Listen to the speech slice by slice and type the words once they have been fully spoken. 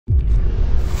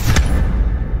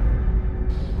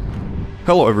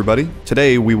Hello everybody,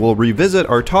 today we will revisit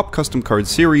our top custom card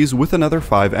series with another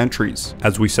 5 entries.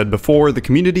 As we said before, the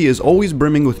community is always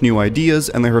brimming with new ideas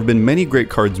and there have been many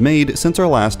great cards made since our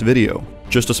last video.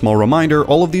 Just a small reminder,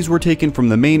 all of these were taken from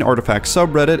the main artifact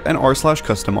subreddit and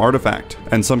r/custom artifact,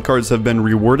 and some cards have been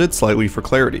reworded slightly for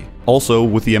clarity. Also,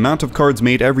 with the amount of cards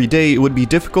made every day, it would be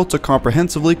difficult to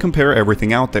comprehensively compare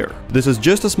everything out there. This is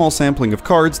just a small sampling of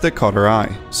cards that caught our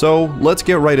eye, so let's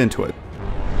get right into it.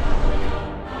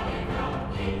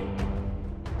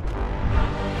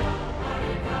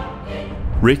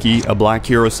 Riki, a black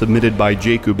hero submitted by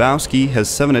Jay Kubowski, has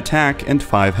 7 attack and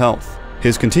 5 health.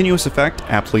 His continuous effect,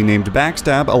 aptly named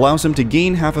Backstab, allows him to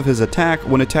gain half of his attack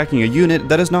when attacking a unit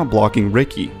that is not blocking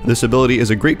Riki. This ability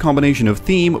is a great combination of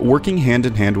theme working hand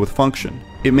in hand with function.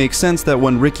 It makes sense that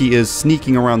when Riki is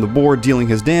sneaking around the board dealing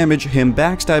his damage, him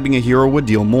backstabbing a hero would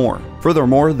deal more.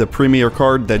 Furthermore, the premier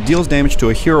card that deals damage to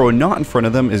a hero not in front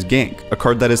of them is Gank, a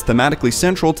card that is thematically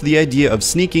central to the idea of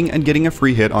sneaking and getting a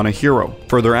free hit on a hero,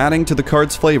 further adding to the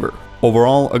card's flavor.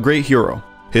 Overall, a great hero.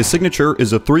 His signature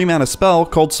is a 3-mana spell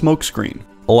called Smokescreen,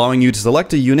 allowing you to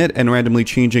select a unit and randomly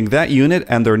changing that unit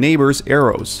and their neighbors'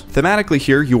 arrows. Thematically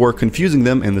here, you are confusing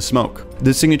them in the smoke.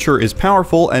 This signature is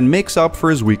powerful and makes up for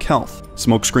his weak health.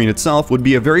 Smokescreen itself would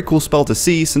be a very cool spell to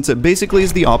see since it basically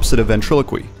is the opposite of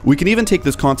ventriloquy. We can even take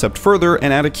this concept further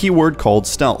and add a keyword called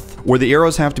stealth, where the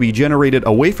arrows have to be generated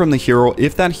away from the hero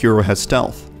if that hero has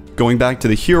stealth. Going back to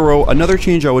the hero, another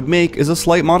change I would make is a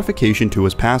slight modification to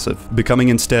his passive, becoming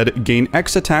instead gain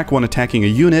X attack when attacking a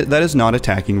unit that is not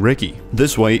attacking Riki.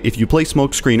 This way, if you play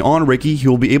Smokescreen on Riki, he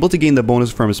will be able to gain the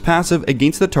bonus from his passive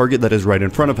against the target that is right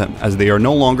in front of him, as they are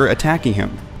no longer attacking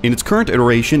him. In its current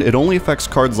iteration, it only affects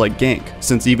cards like Gank,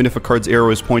 since even if a card's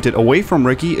arrow is pointed away from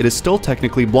Riki, it is still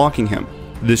technically blocking him.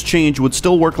 This change would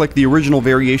still work like the original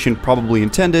variation probably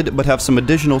intended, but have some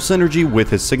additional synergy with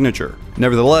his signature.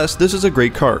 Nevertheless, this is a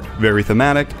great card, very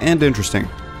thematic and interesting.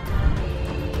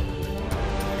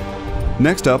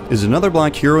 Next up is another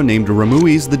black hero named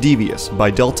Ramuiz the Devious by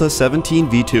Delta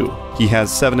 17v2. He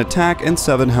has 7 attack and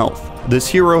 7 health. This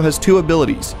hero has 2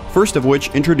 abilities, first of which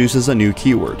introduces a new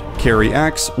keyword, Carry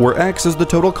X, where X is the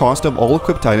total cost of all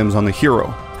equipped items on the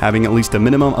hero. Having at least a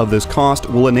minimum of this cost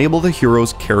will enable the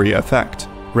hero's carry effect.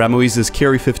 Ramuiz's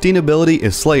Carry 15 ability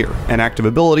is Slayer, an active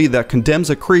ability that condemns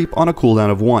a creep on a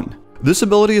cooldown of 1. This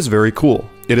ability is very cool.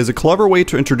 It is a clever way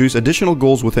to introduce additional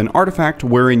goals with an artifact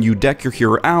wherein you deck your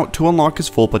hero out to unlock his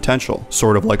full potential,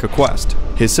 sort of like a quest.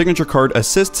 His signature card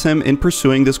assists him in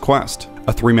pursuing this quest.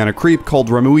 A 3-mana creep called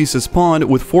Ramuiz's Pawn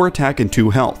with 4 attack and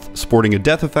 2 health, sporting a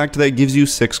death effect that gives you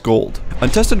 6 gold.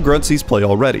 Untested Grunt sees play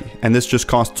already, and this just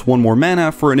costs 1 more mana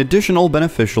for an additional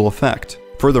beneficial effect.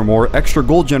 Furthermore, extra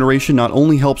gold generation not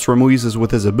only helps Ramuiz with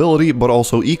his ability, but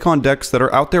also econ decks that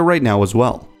are out there right now as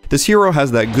well. This hero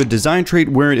has that good design trait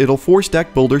where it'll force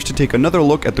deck builders to take another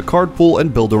look at the card pool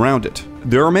and build around it.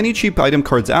 There are many cheap item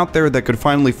cards out there that could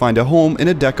finally find a home in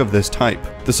a deck of this type.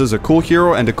 This is a cool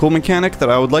hero and a cool mechanic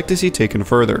that I would like to see taken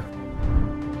further.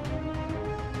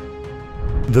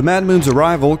 The Mad Moon's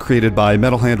Arrival, created by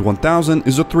Metalhand 1000,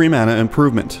 is a 3-mana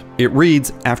improvement. It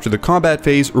reads, after the combat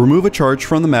phase, remove a charge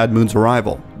from the Mad Moon's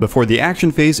Arrival. Before the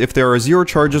action phase, if there are 0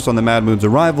 charges on the Mad Moon's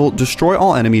Arrival, destroy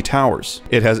all enemy towers.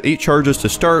 It has 8 charges to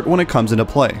start when it comes into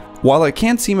play. While it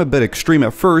can seem a bit extreme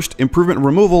at first, improvement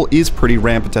removal is pretty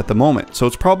rampant at the moment, so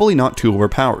it's probably not too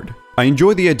overpowered. I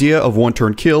enjoy the idea of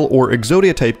one-turn kill or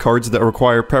Exodia type cards that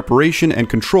require preparation and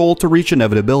control to reach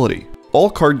inevitability. All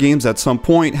card games at some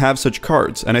point have such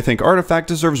cards, and I think Artifact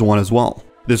deserves one as well.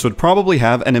 This would probably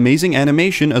have an amazing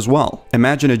animation as well.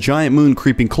 Imagine a giant moon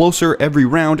creeping closer every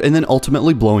round and then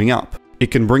ultimately blowing up.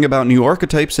 It can bring about new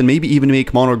archetypes and maybe even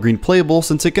make mono green playable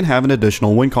since it can have an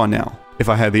additional win con now. If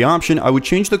I had the option, I would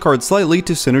change the card slightly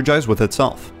to synergize with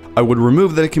itself. I would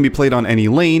remove that it can be played on any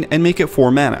lane and make it 4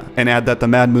 mana, and add that the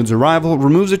Mad Moon's Arrival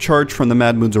removes a charge from the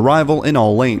Mad Moon's Arrival in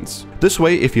all lanes. This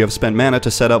way, if you have spent mana to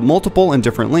set up multiple and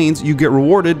different lanes, you get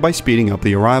rewarded by speeding up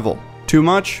the arrival. Too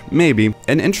much? Maybe.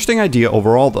 An interesting idea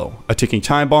overall though, a ticking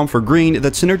time bomb for green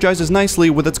that synergizes nicely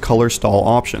with its color stall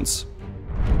options.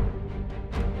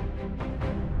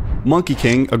 Monkey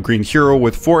King, a green hero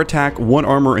with 4 attack, 1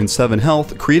 armor and 7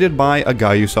 health, created by a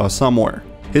guy you saw somewhere.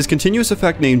 His continuous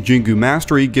effect named Jingu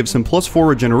Mastery gives him +4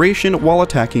 regeneration while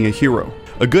attacking a hero,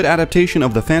 a good adaptation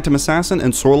of the Phantom Assassin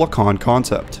and Sorla Khan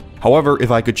concept. However,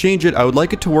 if I could change it, I would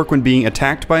like it to work when being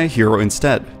attacked by a hero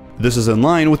instead. This is in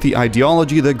line with the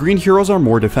ideology that green heroes are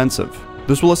more defensive.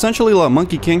 This will essentially let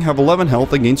Monkey King have 11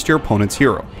 health against your opponent's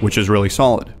hero, which is really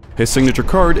solid. His signature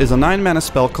card is a 9-mana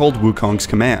spell called Wukong's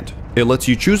Command. It lets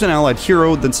you choose an allied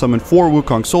hero, then summon 4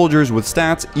 Wukong soldiers with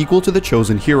stats equal to the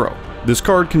chosen hero. This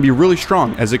card can be really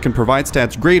strong as it can provide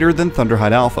stats greater than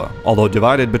Thunderhide Alpha, although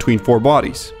divided between 4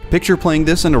 bodies. Picture playing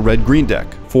this in a red-green deck.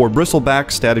 4 Bristleback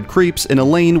statted creeps in a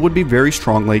lane would be very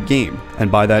strong late game,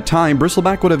 and by that time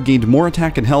Bristleback would have gained more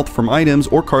attack and health from items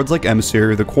or cards like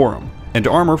Emissary of the Quorum, and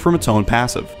armor from its own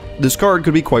passive. This card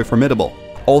could be quite formidable.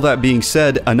 All that being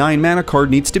said, a 9-mana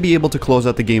card needs to be able to close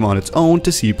out the game on its own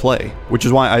to see play, which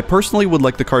is why I personally would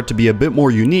like the card to be a bit more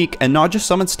unique and not just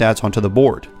summon stats onto the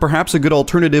board. Perhaps a good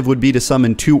alternative would be to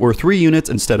summon 2 or 3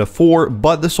 units instead of 4,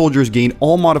 but the soldiers gain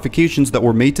all modifications that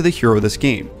were made to the hero this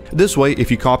game. This way, if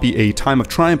you copy a Time of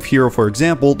Triumph hero for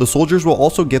example, the soldiers will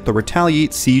also get the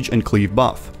Retaliate, Siege, and Cleave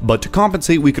buff. But to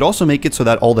compensate, we could also make it so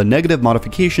that all the negative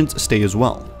modifications stay as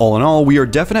well. All in all, we are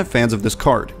definite fans of this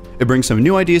card. It brings some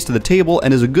new ideas to the table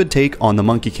and is a good take on the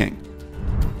Monkey King.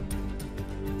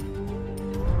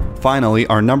 Finally,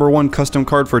 our number 1 custom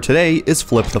card for today is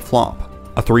Flip the Flop,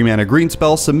 a 3-mana green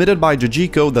spell submitted by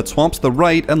Jajiko that swamps the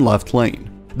right and left lane.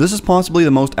 This is possibly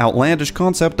the most outlandish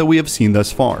concept that we have seen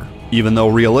thus far. Even though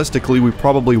realistically we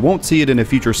probably won't see it in a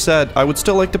future set, I would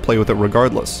still like to play with it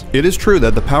regardless. It is true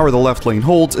that the power the left lane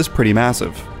holds is pretty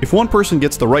massive. If one person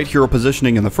gets the right hero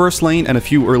positioning in the first lane and a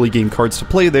few early game cards to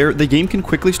play there, the game can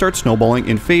quickly start snowballing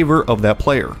in favor of that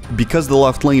player. Because the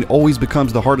left lane always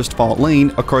becomes the hardest fought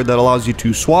lane, a card that allows you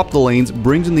to swap the lanes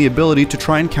brings in the ability to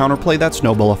try and counterplay that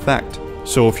snowball effect.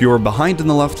 So if you are behind in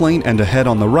the left lane and ahead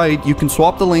on the right, you can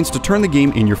swap the lanes to turn the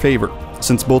game in your favor.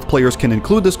 Since both players can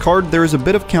include this card, there is a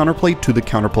bit of counterplay to the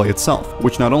counterplay itself,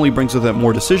 which not only brings with it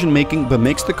more decision making, but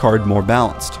makes the card more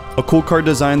balanced. A cool card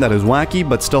design that is wacky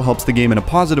but still helps the game in a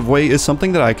positive way is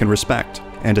something that I can respect,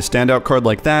 and a standout card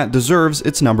like that deserves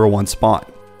its number 1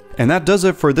 spot. And that does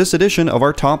it for this edition of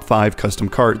our top 5 custom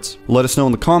cards. Let us know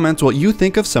in the comments what you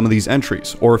think of some of these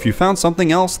entries, or if you found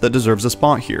something else that deserves a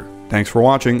spot here. Thanks for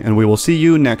watching, and we will see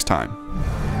you next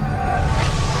time.